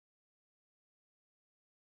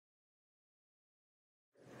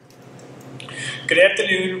Good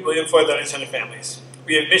afternoon, William Floyd Learning Center families.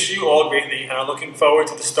 We have missed you all greatly and are looking forward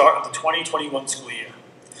to the start of the 2021 school year.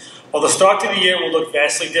 While the start to the year will look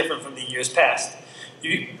vastly different from the years past,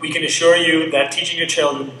 we can assure you that teaching your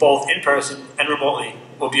children both in person and remotely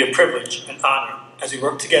will be a privilege and honor as we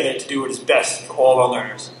work together to do what is best for all of our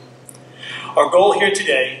learners. Our goal here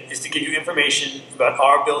today is to give you information about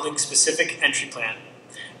our building's specific entry plan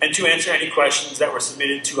and to answer any questions that were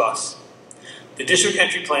submitted to us. The district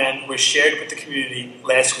entry plan was shared with the community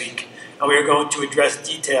last week, and we are going to address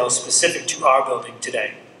details specific to our building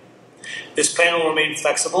today. This plan will remain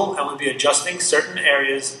flexible and will be adjusting certain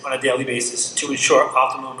areas on a daily basis to ensure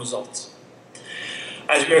optimum results.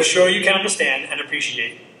 As we are sure you can understand and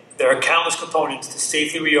appreciate, there are countless components to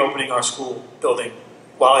safely reopening our school building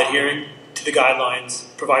while adhering to the guidelines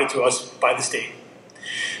provided to us by the state.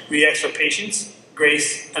 We ask for patience,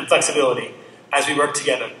 grace, and flexibility as we work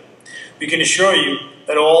together. We can assure you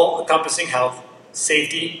that all-encompassing health,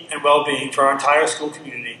 safety, and well-being for our entire school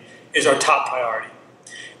community is our top priority.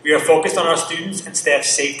 We are focused on our students and staff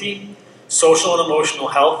safety, social and emotional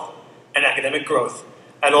health, and academic growth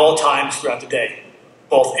at all times throughout the day,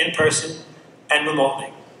 both in person and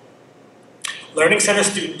remotely. Learning Center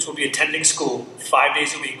students will be attending school 5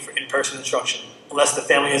 days a week for in-person instruction, unless the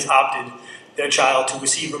family has opted their child to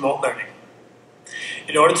receive remote learning.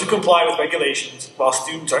 In order to comply with regulations, while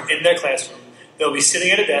students are in their classroom, they will be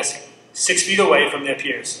sitting at a desk 6 feet away from their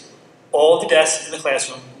peers. All of the desks in the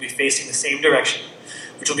classroom will be facing the same direction,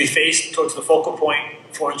 which will be faced towards the focal point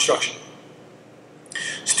for instruction.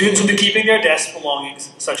 Students will be keeping their desk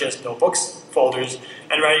belongings, such as notebooks, folders,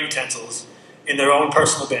 and writing utensils, in their own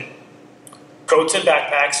personal bin. Coats and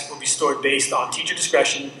backpacks will be stored based on teacher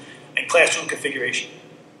discretion and classroom configuration.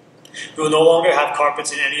 We will no longer have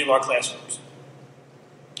carpets in any of our classrooms.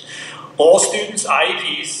 All students'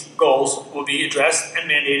 IEPs goals will be addressed and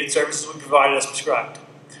mandated services will be provided as prescribed.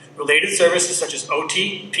 Related services such as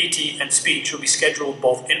OT, PT, and speech will be scheduled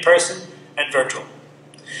both in person and virtual.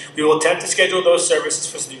 We will attempt to schedule those services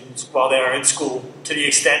for students while they are in school to the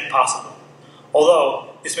extent possible,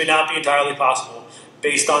 although this may not be entirely possible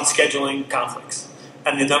based on scheduling conflicts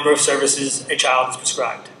and the number of services a child is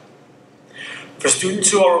prescribed. For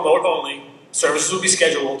students who are remote only, services will be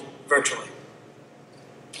scheduled virtually.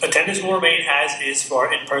 Attendance will remain as is for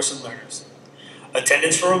our in-person learners.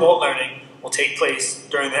 Attendance for remote learning will take place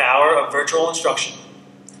during the hour of virtual instruction.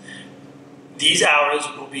 These hours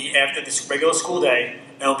will be after this regular school day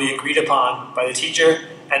and will be agreed upon by the teacher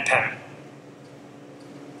and parent.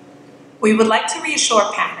 We would like to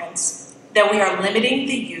reassure parents that we are limiting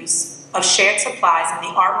the use of shared supplies in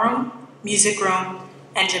the art room, music room,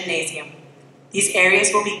 and gymnasium. These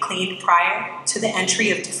areas will be cleaned prior to the entry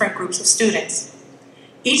of different groups of students.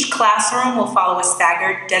 Each classroom will follow a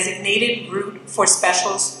staggered, designated route for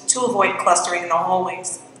specials to avoid clustering in the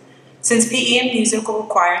hallways. Since PE and music will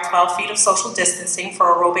require 12 feet of social distancing for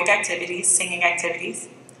aerobic activities, singing activities,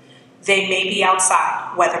 they may be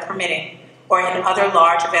outside, weather permitting, or in other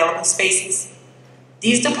large available spaces.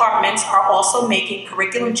 These departments are also making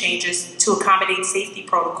curriculum changes to accommodate safety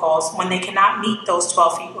protocols when they cannot meet those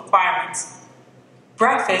 12 feet requirements.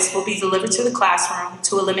 Breakfast will be delivered to the classroom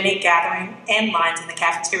to eliminate gathering and lines in the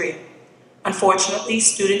cafeteria. Unfortunately,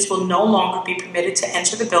 students will no longer be permitted to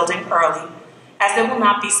enter the building early, as there will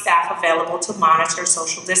not be staff available to monitor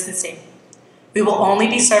social distancing. We will only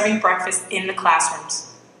be serving breakfast in the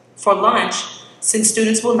classrooms. For lunch, since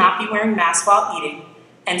students will not be wearing masks while eating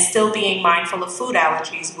and still being mindful of food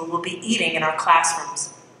allergies, we will be eating in our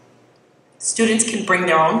classrooms. Students can bring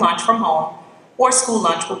their own lunch from home, or school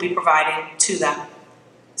lunch will be provided to them.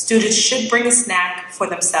 Students should bring a snack for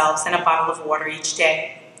themselves and a bottle of water each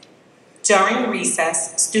day. During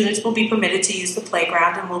recess, students will be permitted to use the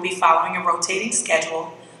playground and will be following a rotating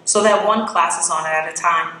schedule so that one class is on it at a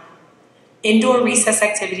time. Indoor recess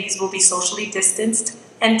activities will be socially distanced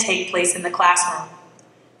and take place in the classroom.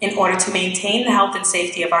 In order to maintain the health and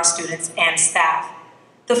safety of our students and staff,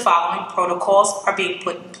 the following protocols are being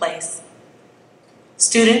put in place.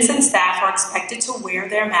 Students and staff are expected to wear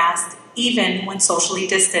their masks even when socially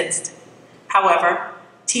distanced. However,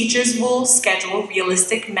 teachers will schedule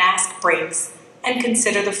realistic mask breaks and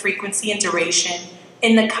consider the frequency and duration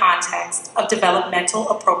in the context of developmental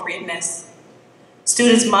appropriateness.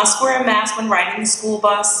 Students must wear a mask when riding the school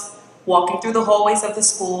bus, walking through the hallways of the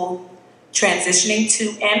school, transitioning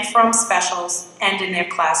to and from specials, and in their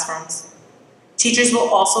classrooms. Teachers will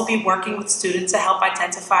also be working with students to help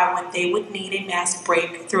identify when they would need a mask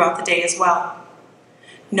break throughout the day as well.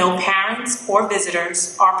 No parents or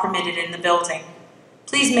visitors are permitted in the building.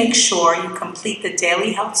 Please make sure you complete the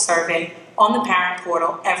daily health survey on the parent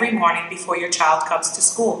portal every morning before your child comes to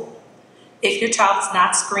school. If your child is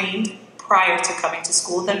not screened prior to coming to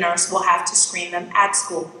school, the nurse will have to screen them at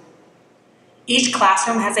school. Each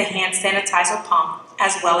classroom has a hand sanitizer pump,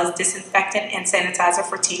 as well as disinfectant and sanitizer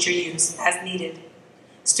for teacher use as needed.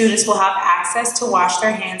 Students will have access to wash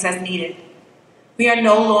their hands as needed. We are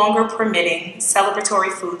no longer permitting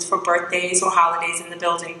celebratory foods for birthdays or holidays in the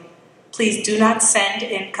building. Please do not send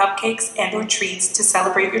in cupcakes and or treats to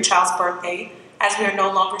celebrate your child's birthday, as we are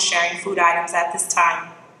no longer sharing food items at this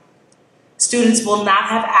time. Students will not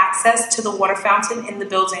have access to the water fountain in the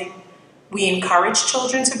building. We encourage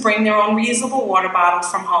children to bring their own reusable water bottles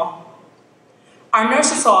from home. Our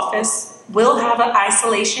nurse's office will have an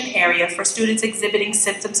isolation area for students exhibiting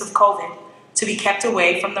symptoms of COVID to be kept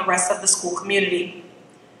away from the rest of the school community.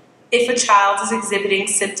 If a child is exhibiting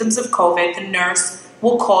symptoms of COVID, the nurse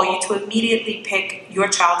will call you to immediately pick your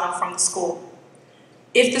child up from the school.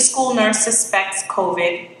 If the school nurse suspects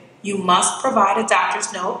COVID, you must provide a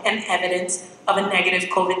doctor's note and evidence of a negative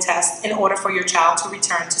COVID test in order for your child to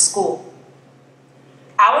return to school.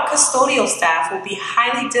 Our custodial staff will be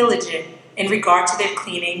highly diligent in regard to their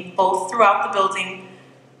cleaning, both throughout the building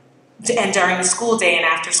and during the school day and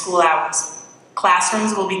after school hours.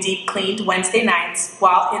 Classrooms will be deep cleaned Wednesday nights.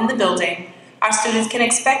 While in the building, our students can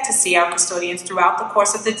expect to see our custodians throughout the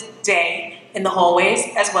course of the day in the hallways,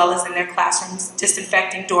 as well as in their classrooms,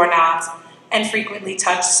 disinfecting doorknobs and frequently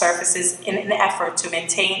touch surfaces in an effort to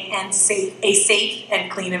maintain a safe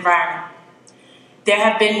and clean environment. There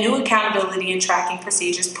have been new accountability and tracking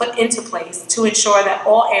procedures put into place to ensure that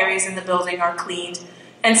all areas in the building are cleaned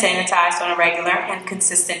and sanitized on a regular and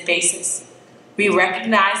consistent basis. We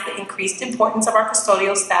recognize the increased importance of our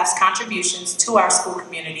custodial staff's contributions to our school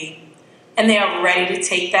community, and they are ready to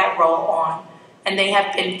take that role on, and they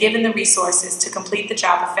have been given the resources to complete the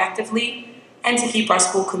job effectively and to keep our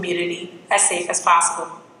school community as safe as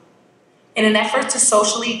possible. In an effort to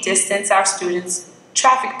socially distance our students,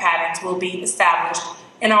 traffic patterns will be established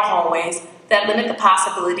in our hallways that limit the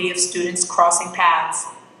possibility of students crossing paths.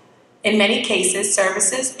 In many cases,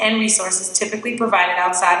 services and resources typically provided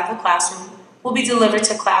outside of the classroom will be delivered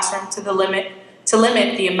to classroom to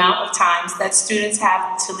limit the amount of times that students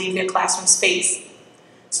have to leave their classroom space.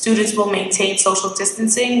 Students will maintain social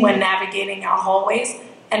distancing when navigating our hallways,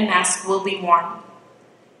 and masks will be worn.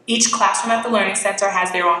 Each classroom at the Learning Center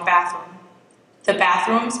has their own bathroom. The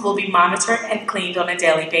bathrooms will be monitored and cleaned on a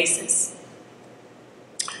daily basis.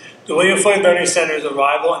 The William Floyd Learning Center's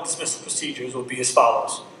arrival and dismissal procedures will be as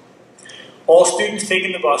follows. All students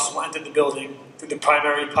taking the bus will enter the building through the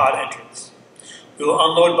primary pod entrance. We will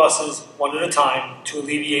unload buses one at a time to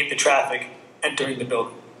alleviate the traffic entering the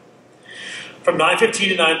building. From 9:15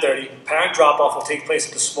 to 9:30, parent drop-off will take place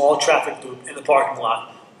at the small traffic loop in the parking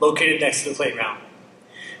lot located next to the playground.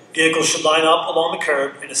 Vehicles should line up along the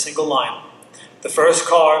curb in a single line. The first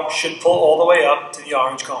car should pull all the way up to the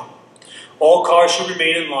orange cone. All cars should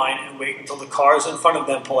remain in line and wait until the cars in front of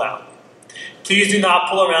them pull out. Please do not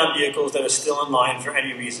pull around vehicles that are still in line for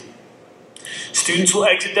any reason. Students will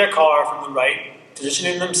exit their car from the right,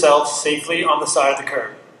 positioning themselves safely on the side of the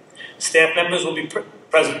curb. Staff members will be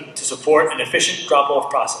present to support an efficient drop-off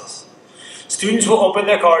process. Students will open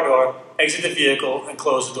their car door, exit the vehicle, and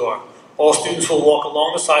close the door. All students will walk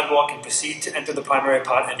along the sidewalk and proceed to enter the primary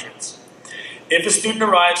pod entrance. If a student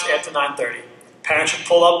arrives after 9:30, parents should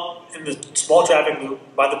pull up in the small traffic loop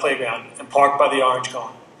by the playground and park by the orange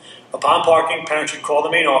cone. Upon parking, parents should call the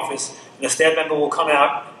main office, and a staff member will come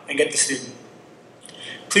out and get the student.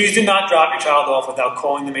 Please do not drop your child off without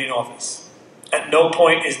calling the main office. At no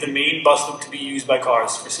point is the main bus loop to be used by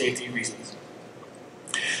cars for safety reasons.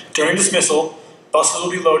 During dismissal, buses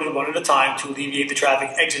will be loaded one at a time to alleviate the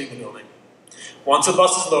traffic exiting the building. Once a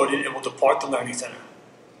bus is loaded, it will depart the Learning Center.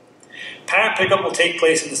 Parent pickup will take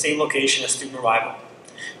place in the same location as student arrival.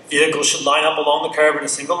 Vehicles should line up along the curb in a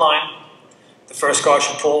single line. The first car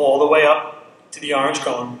should pull all the way up to the orange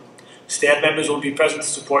cone. Staff members will be present to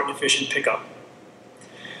support an efficient pickup.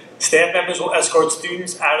 Staff members will escort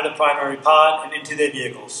students out of the primary pod and into their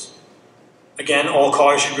vehicles. Again, all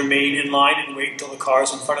cars should remain in line and wait until the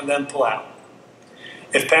cars in front of them pull out.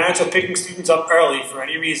 If parents are picking students up early for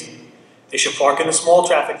any reason, they should park in the small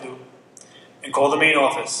traffic loop and call the main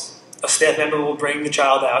office. A staff member will bring the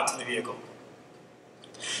child out to the vehicle.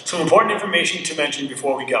 Some important information to mention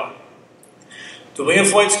before we go. The William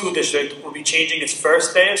Floyd School District will be changing its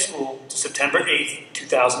first day of school to September 8th,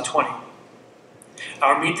 2020.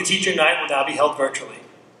 Our Meet the Teacher night will now be held virtually.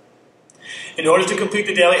 In order to complete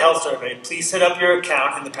the daily health survey, please set up your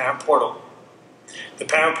account in the parent portal. The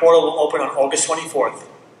parent portal will open on August 24th.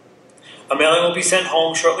 A mailing will be sent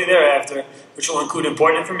home shortly thereafter, which will include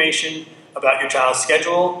important information about your child's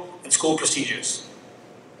schedule and school procedures.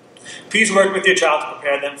 Please work with your child to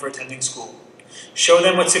prepare them for attending school. Show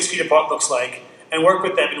them what 6 feet apart looks like, and work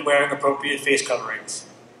with them in wearing appropriate face coverings.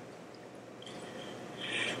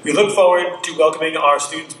 We look forward to welcoming our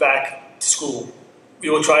students back to school. We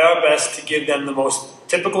will try our best to give them the most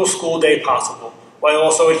typical school day possible, while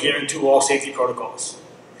also adhering to all safety protocols.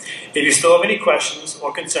 If you still have any questions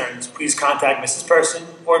or concerns, please contact Mrs. Person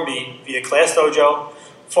or me via Class Dojo,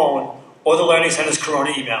 phone, or the Learning Center's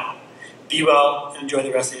Corona email. Be well and enjoy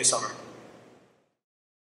the rest of your summer.